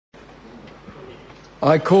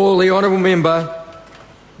I call the Honourable Member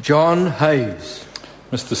John Hayes.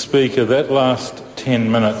 Mr Speaker, that last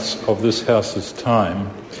 10 minutes of this House's time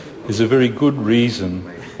is a very good reason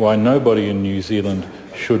why nobody in New Zealand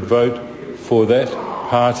should vote for that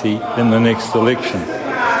party in the next election.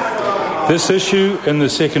 This issue in the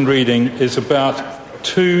second reading is about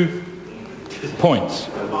 2 points.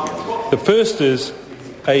 The first is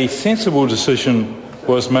a sensible decision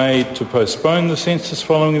was made to postpone the census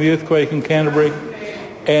following the earthquake in Canterbury,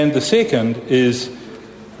 and the second is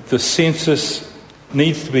the census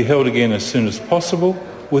needs to be held again as soon as possible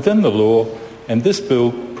within the law, and this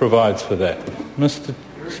bill provides for that. Mr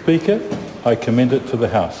Speaker, I commend it to the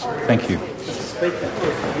House. Thank you.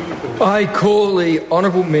 I call the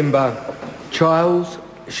Honourable Member Charles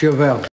Chauvel.